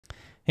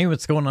Hey,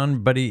 what's going on,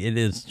 everybody? It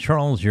is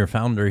Charles, your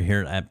founder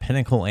here at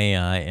Pinnacle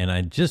AI, and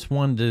I just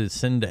wanted to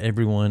send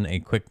everyone a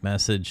quick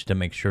message to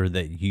make sure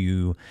that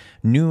you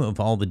knew of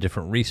all the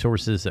different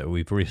resources that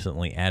we've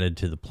recently added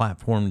to the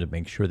platform to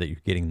make sure that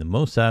you're getting the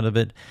most out of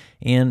it,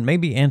 and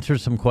maybe answer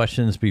some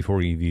questions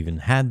before you've even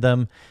had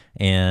them,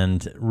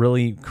 and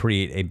really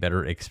create a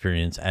better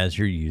experience as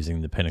you're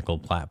using the Pinnacle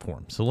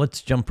platform. So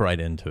let's jump right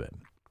into it.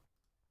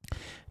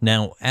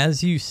 Now,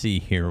 as you see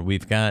here,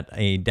 we've got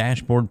a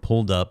dashboard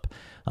pulled up.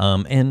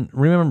 And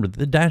remember,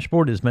 the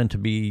dashboard is meant to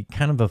be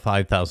kind of a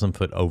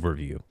 5,000-foot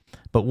overview.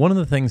 But one of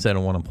the things that I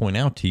want to point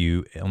out to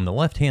you on the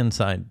left-hand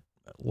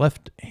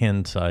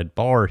side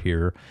bar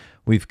here,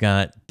 we've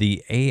got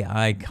the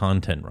AI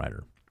content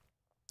writer.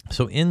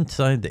 So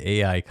inside the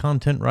AI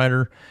content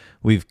writer,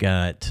 we've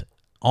got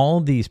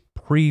all these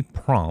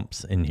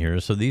pre-prompts in here.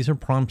 So these are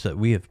prompts that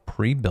we have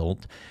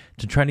pre-built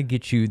to try to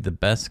get you the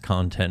best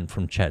content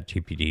from Chat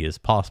GPT as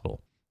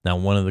possible. Now,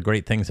 one of the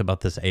great things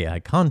about this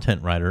AI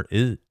content writer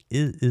is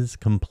it is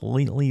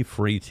completely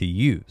free to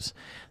use.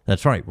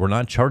 That's right. We're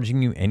not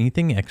charging you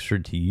anything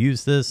extra to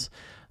use this.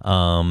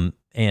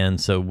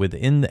 And so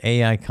within the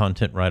AI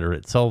content writer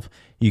itself,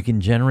 you can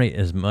generate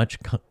as much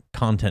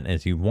content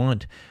as you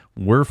want.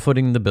 We're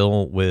footing the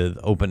bill with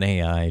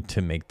OpenAI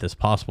to make this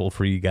possible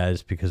for you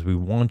guys because we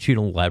want you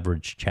to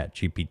leverage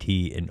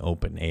ChatGPT and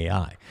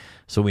OpenAI.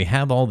 So we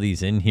have all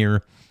these in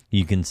here.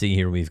 You can see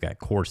here we've got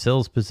core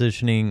sales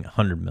positioning,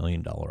 $100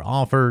 million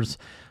offers,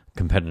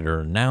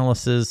 competitor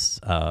analysis,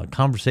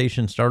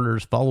 conversation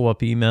starters, follow-up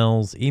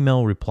emails,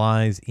 email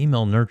replies,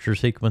 email nurture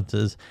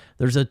sequences.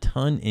 There's a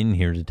ton in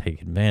here to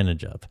take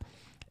advantage of.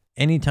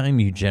 Anytime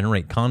you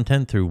generate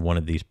content through one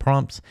of these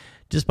prompts,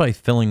 just by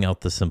filling out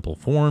the simple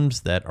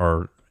forms that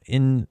are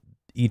in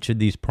each of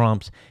these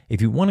prompts,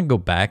 if you want to go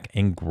back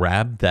and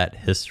grab that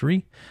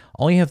history,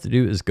 all you have to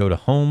do is go to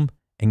Home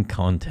and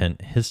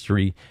Content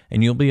History,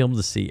 and you'll be able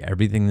to see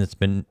everything that's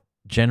been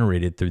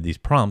generated through these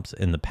prompts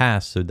in the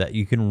past so that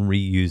you can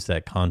reuse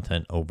that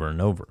content over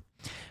and over.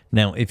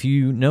 Now, if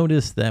you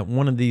notice that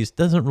one of these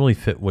doesn't really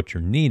fit what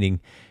you're needing,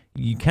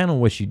 you kind of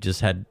wish you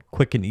just had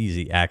quick and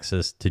easy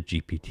access to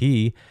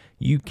GPT,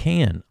 you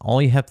can.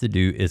 All you have to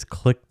do is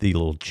click the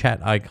little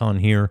chat icon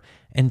here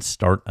and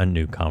start a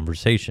new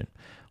conversation.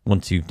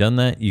 Once you've done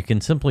that, you can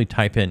simply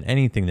type in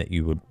anything that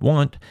you would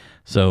want.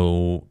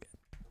 So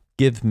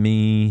give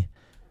me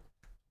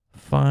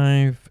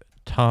 5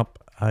 top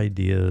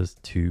ideas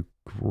to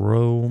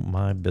grow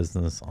my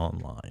business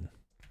online.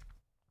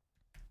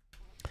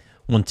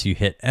 Once you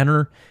hit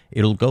enter,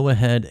 it'll go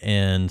ahead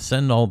and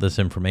send all this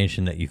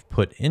information that you've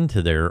put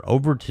into there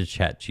over to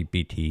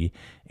ChatGPT,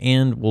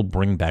 and will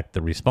bring back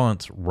the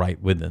response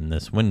right within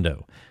this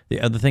window. The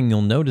other thing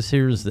you'll notice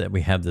here is that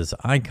we have this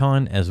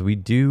icon as we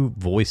do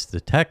voice the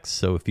text.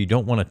 So if you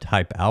don't want to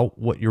type out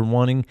what you're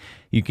wanting,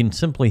 you can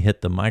simply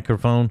hit the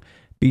microphone.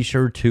 Be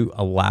sure to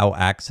allow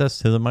access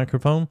to the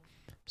microphone.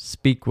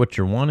 Speak what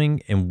you're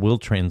wanting, and we'll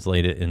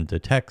translate it into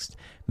text,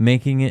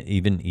 making it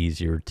even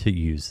easier to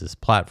use this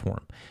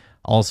platform.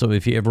 Also,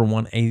 if you ever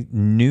want a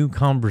new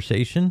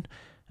conversation,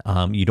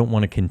 you don't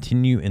want to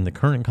continue in the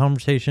current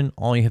conversation,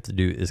 all you have to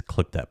do is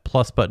click that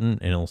plus button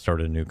and it'll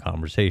start a new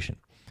conversation.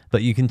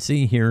 But you can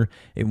see here,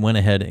 it went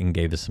ahead and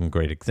gave us some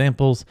great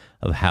examples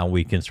of how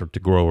we can start to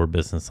grow our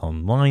business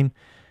online.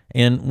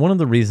 And one of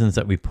the reasons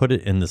that we put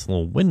it in this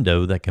little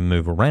window that can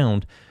move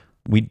around,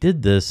 we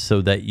did this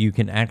so that you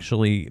can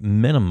actually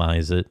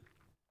minimize it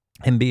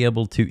and be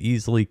able to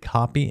easily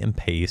copy and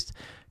paste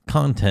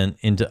content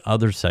into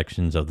other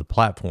sections of the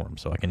platform.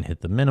 So I can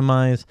hit the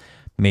minimize,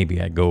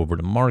 maybe I go over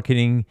to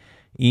marketing,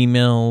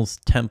 emails,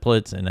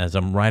 templates, and as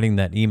I'm writing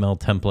that email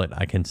template,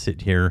 I can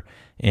sit here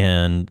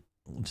and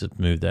just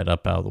move that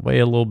up out of the way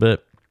a little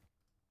bit,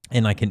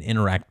 and I can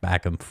interact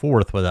back and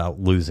forth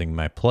without losing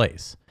my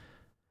place.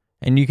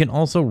 And you can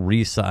also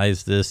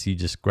resize this. You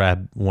just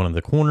grab one of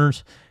the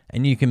corners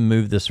and you can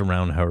move this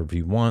around however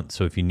you want.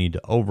 So if you need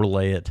to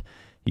overlay it,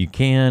 you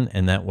can,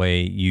 and that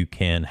way you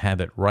can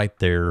have it right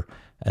there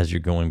as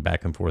you're going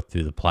back and forth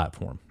through the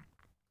platform.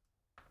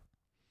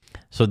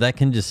 So that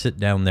can just sit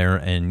down there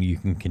and you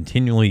can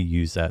continually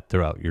use that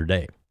throughout your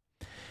day.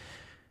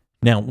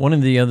 Now, one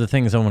of the other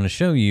things I want to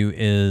show you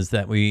is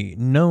that we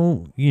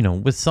know,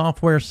 with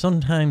software,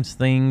 sometimes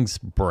things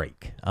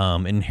break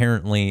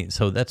inherently.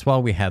 So that's why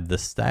we have the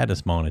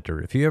status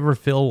monitor. If you ever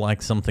feel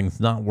like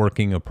something's not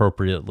working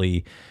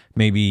appropriately,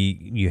 maybe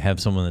you have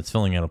someone that's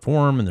filling out a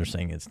form and they're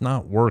saying it's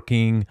not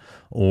working,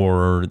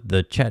 or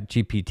the Chat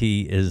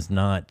GPT is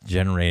not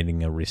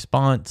generating a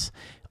response,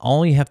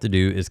 all you have to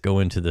do is go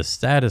into the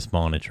status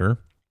monitor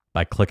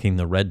by clicking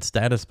the red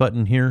status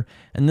button here,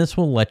 and this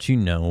will let you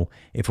know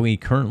if we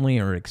currently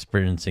are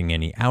experiencing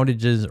any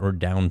outages or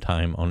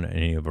downtime on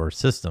any of our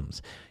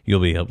systems.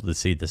 You'll be able to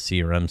see the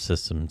CRM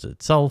systems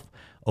itself,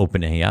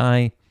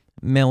 OpenAI,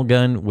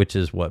 Mailgun, which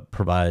is what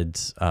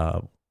provides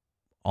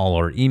all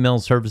our email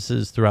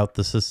services throughout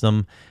the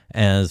system,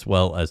 as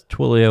well as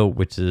Twilio,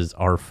 which is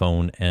our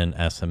phone and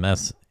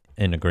SMS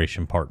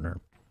integration partner.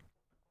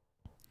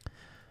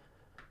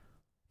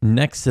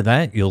 Next to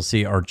that, you'll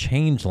see our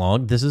change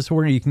log. This is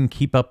where you can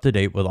keep up to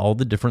date with all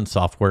the different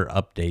software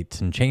updates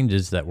and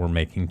changes that we're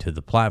making to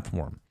the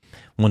platform.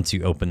 Once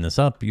you open this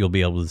up, you'll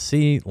be able to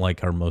see,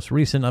 like our most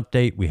recent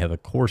update, we have a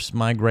course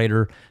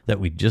migrator that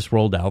we just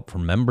rolled out for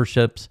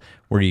memberships,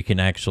 where you can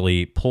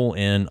actually pull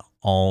in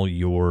all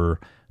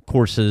your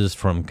courses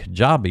from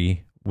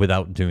Kajabi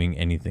without doing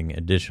anything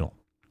additional.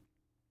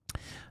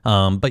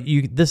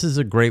 This is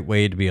a great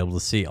way to be able to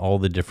see all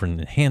the different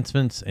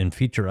enhancements and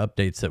feature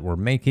updates that we're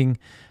making.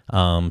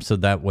 So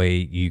that way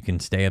you can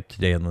stay up to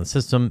date on the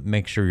system,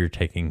 make sure you're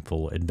taking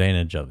full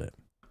advantage of it.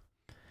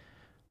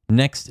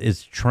 Next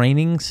is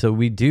training. So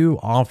we do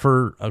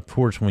offer, of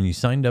course, when you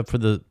signed up for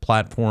the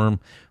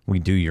platform, we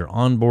do your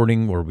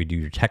onboarding where we do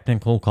your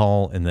technical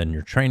call and then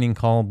your training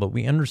call. But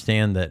we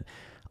understand that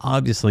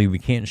obviously we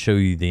can't show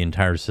you the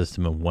entire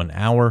system in 1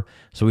 hour.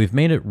 So we've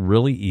made it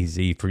really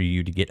easy for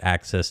you to get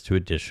access to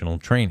additional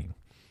training.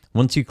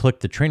 Once you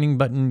click the training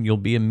button, you'll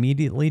be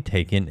immediately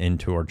taken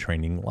into our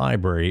training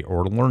library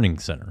or learning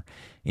center.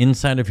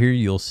 Inside of here,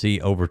 you'll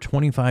see over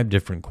 25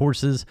 different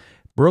courses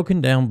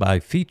broken down by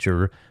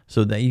feature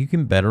so that you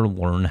can better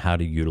learn how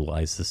to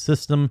utilize the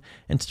system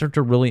and start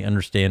to really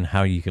understand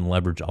how you can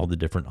leverage all the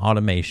different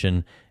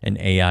automation and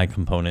AI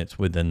components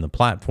within the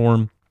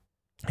platform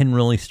and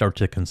really start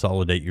to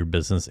consolidate your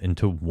business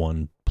into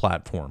one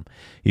platform.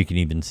 You can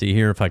even see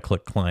here, if I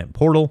click Client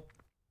Portal,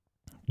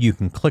 you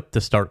can click to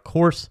start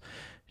course.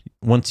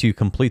 Once you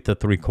complete the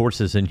 3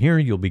 courses in here,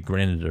 you'll be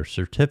granted a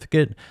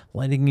certificate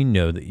letting you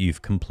know that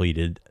you've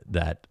completed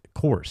that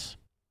course.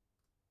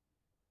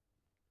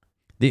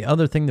 The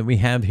other thing that we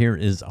have here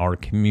is our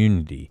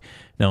community.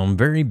 Now, I'm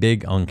very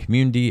big on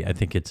community. I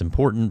think it's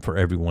important for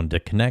everyone to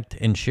connect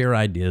and share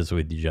ideas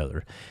with each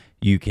other.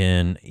 You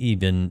can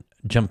even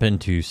jump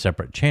into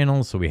separate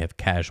channels. So we have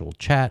casual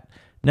chat,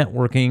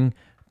 networking,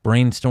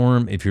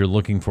 brainstorm if you're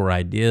looking for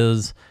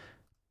ideas,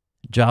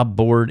 job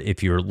board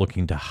if you're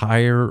looking to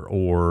hire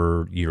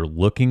or you're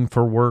looking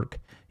for work.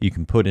 You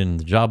can put in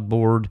the job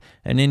board,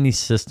 and any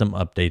system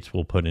updates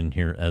we'll put in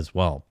here as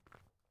well.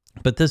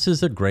 But this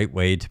is a great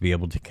way to be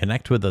able to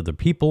connect with other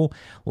people,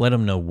 let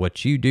them know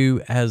what you do,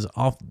 as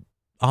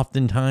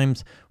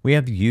oftentimes we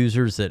have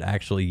users that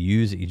actually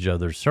use each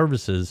other's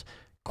services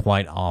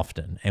quite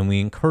often. And we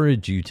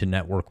encourage you to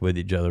network with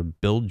each other,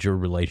 build your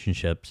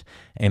relationships,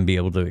 and be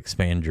able to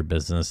expand your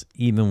business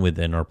even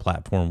within our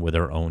platform with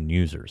our own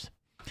users.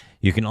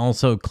 You can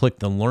also click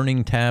the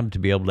Learning tab to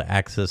be able to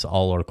access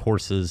all our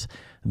courses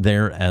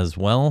there as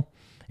well.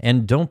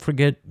 And don't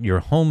forget,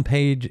 your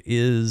homepage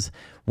is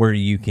where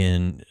you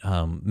can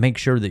make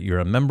sure that you're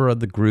a member of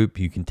the group.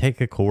 You can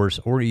take a course,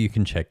 or you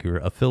can check your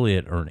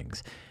affiliate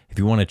earnings. If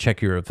you want to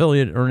check your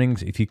affiliate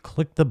earnings, if you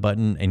click the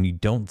button and you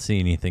don't see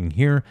anything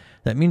here,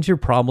 that means you're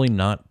probably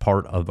not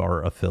part of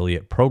our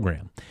affiliate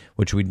program,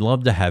 which we'd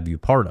love to have you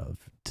part of.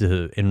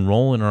 To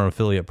enroll in our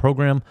affiliate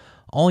program,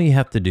 all you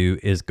have to do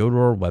is go to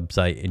our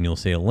website and you'll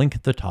see a link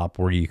at the top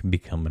where you can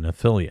become an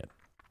affiliate.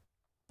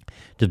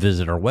 To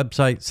visit our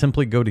website,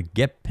 simply go to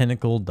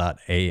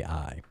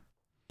getpinnacle.ai.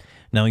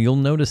 Now you'll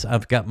notice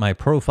I've got my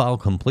profile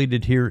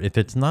completed here. If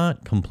it's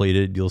not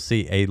completed, you'll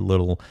see a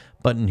little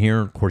button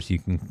here. Of course, you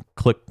can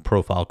click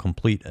profile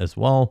complete as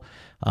well.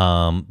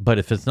 But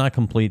if it's not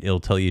complete, it'll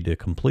tell you to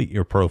complete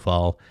your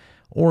profile,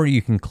 or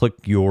you can click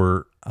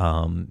your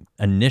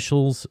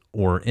initials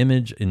or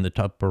image in the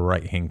top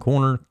right-hand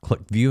corner,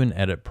 click view and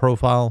edit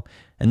profile.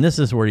 And this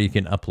is where you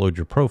can upload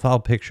your profile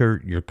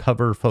picture, your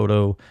cover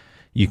photo.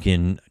 You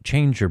can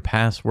change your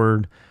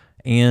password,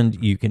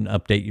 and you can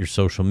update your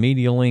social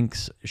media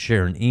links,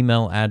 share an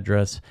email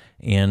address,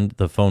 and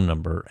the phone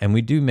number. And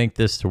we do make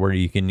this to where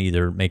you can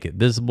either make it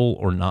visible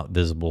or not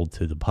visible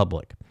to the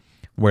public.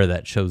 Where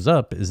that shows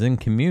up is in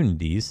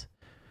communities.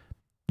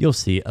 You'll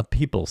see a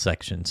people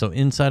section. So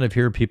inside of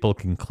here, people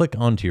can click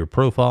onto your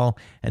profile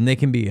and they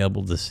can be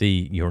able to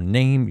see your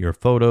name, your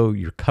photo,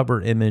 your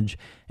cover image,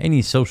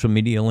 any social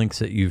media links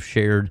that you've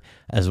shared,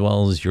 as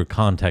well as your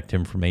contact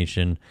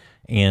information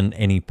and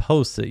any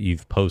posts that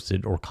you've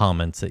posted or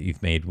comments that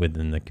you've made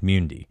within the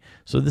community.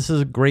 So this is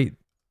a great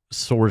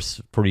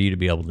source for you to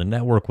be able to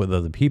network with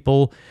other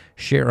people,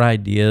 share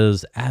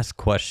ideas, ask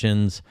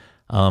questions,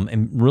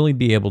 and really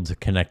be able to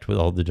connect with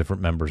all the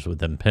different members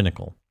within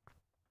Pinnacle.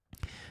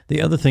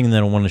 The other thing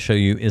that I want to show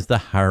you is the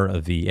hire a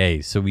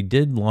VA. So we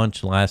did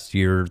launch last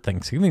year,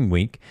 Thanksgiving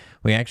week.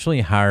 We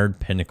actually hired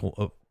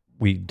Pinnacle.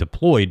 We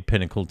deployed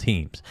Pinnacle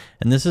Teams,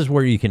 and this is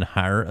where you can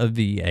hire a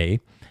VA.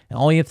 And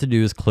all you have to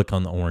do is click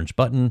on the orange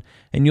button,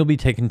 and you'll be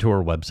taken to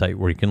our website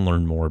where you can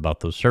learn more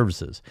about those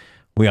services.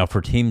 We offer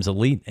Teams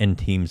Elite and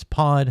Teams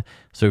Pod.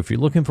 So if you're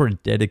looking for a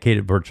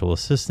dedicated virtual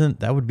assistant,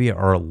 that would be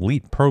our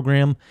Elite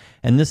program.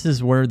 And this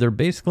is where they're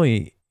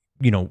basically,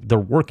 they're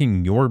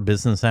working your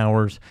business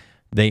hours.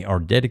 They are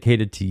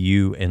dedicated to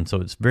you. And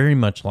so it's very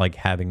much like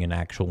having an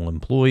actual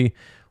employee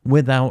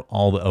without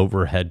all the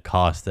overhead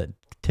costs that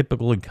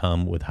typically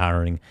come with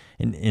hiring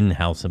an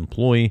in-house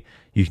employee.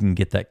 You can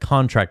get that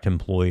contract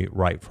employee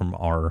right from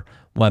our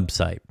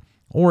website.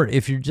 Or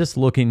if you're just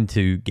looking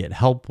to get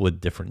help with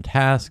different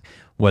tasks,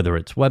 whether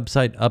it's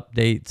website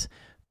updates,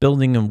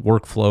 building a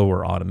workflow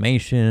or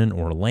automation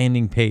or a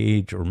landing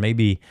page, or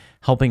maybe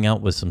helping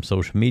out with some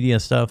social media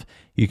stuff,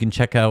 you can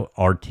check out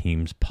our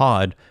Teams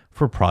pod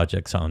for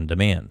projects on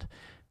demand.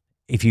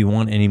 If you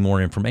want any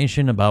more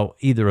information about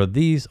either of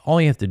these, all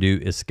you have to do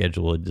is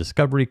schedule a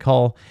discovery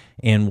call,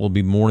 and we'll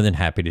be more than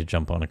happy to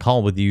jump on a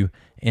call with you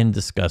and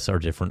discuss our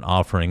different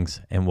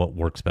offerings and what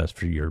works best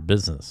for your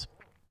business.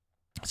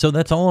 So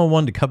that's all I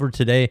wanted to cover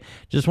today.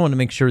 Just wanted to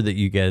make sure that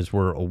you guys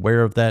were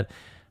aware of that.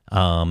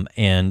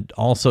 And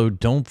also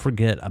don't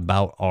forget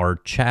about our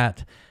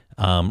chat.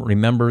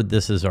 Remember,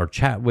 this is our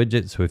chat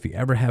widget. So if you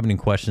ever have any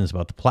questions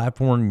about the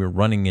platform, you're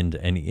running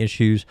into any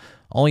issues,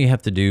 all you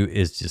have to do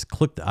is just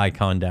click the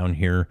icon down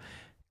here,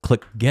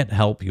 click Get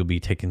Help. You'll be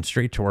taken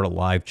straight to our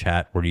live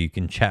chat where you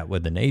can chat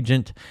with an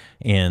agent,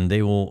 and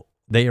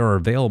they are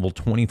available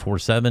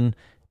 24/7.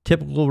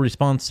 Typical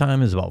response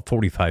time is about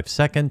 45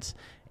 seconds.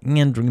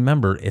 And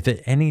remember, if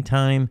at any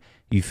time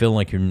you feel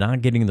like you're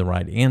not getting the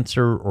right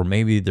answer, or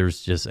maybe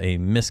there's just a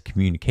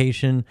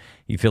miscommunication,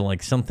 you feel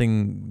like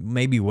something,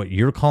 maybe what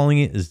you're calling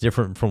it is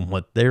different from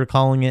what they're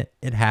calling it,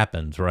 it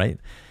happens, right?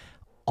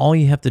 All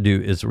you have to do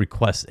is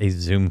request a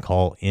Zoom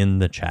call in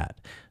the chat.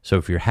 So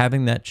if you're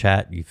having that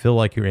chat, you feel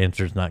like your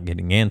answer's not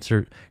getting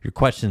answered, your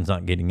question's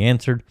not getting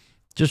answered,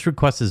 just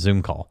request a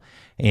Zoom call.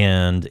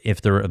 And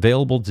if they're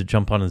available to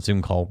jump on a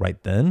Zoom call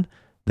right then,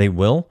 they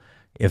will.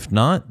 If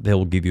not, they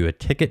will give you a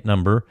ticket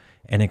number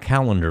and a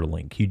calendar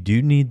link. You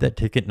do need that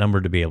ticket number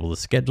to be able to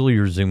schedule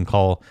your Zoom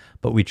call,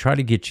 but we try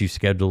to get you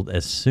scheduled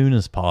as soon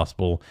as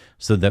possible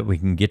so that we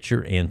can get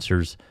your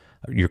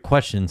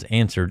questions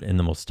answered in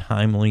the most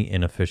timely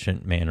and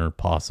efficient manner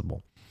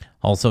possible.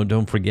 Also,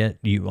 don't forget,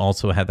 you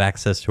also have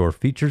access to our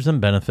features and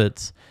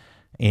benefits,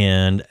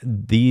 and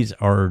these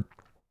are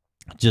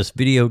just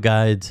video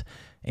guides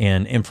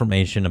and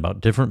information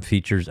about different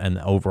features and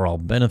the overall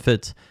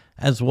benefits,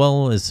 as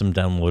well as some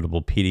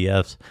downloadable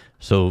PDFs.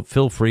 So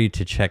feel free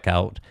to check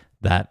out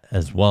that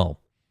as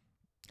well.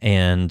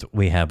 And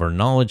we have our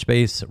knowledge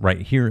base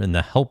right here in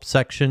the help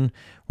section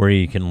where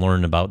you can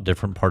learn about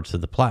different parts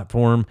of the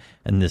platform.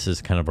 And this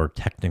is kind of our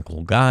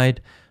technical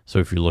guide. So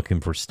if you're looking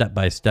for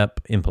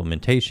step-by-step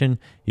implementation,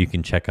 you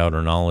can check out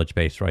our knowledge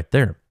base right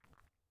there.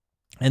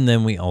 And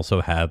then we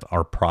also have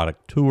our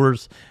product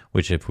tours,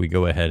 which if we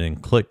go ahead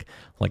and click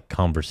like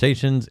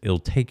conversations, it'll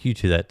take you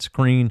to that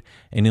screen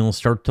and it'll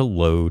start to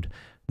load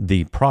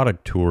the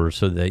product tour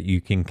so that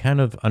you can kind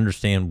of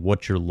understand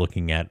what you're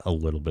looking at a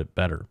little bit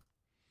better.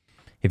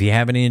 If you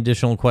have any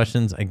additional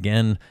questions,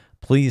 again,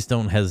 please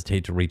don't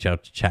hesitate to reach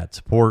out to chat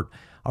support.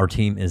 Our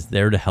team is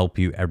there to help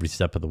you every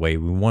step of the way.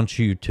 We want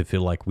you to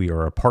feel like we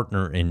are a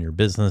partner in your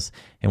business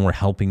and we're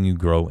helping you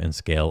grow and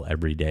scale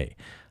every day.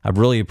 I've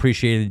really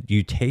appreciated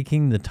you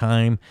taking the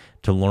time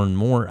to learn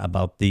more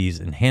about these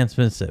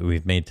enhancements that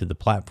we've made to the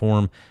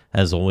platform.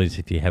 As always,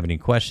 if you have any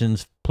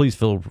questions, please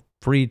feel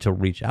free to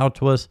reach out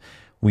to us.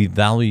 We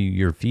value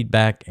your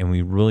feedback and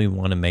we really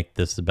want to make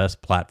this the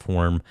best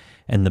platform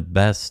and the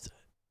best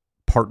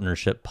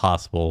partnership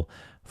possible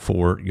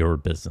for your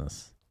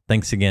business.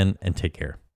 Thanks again and take care.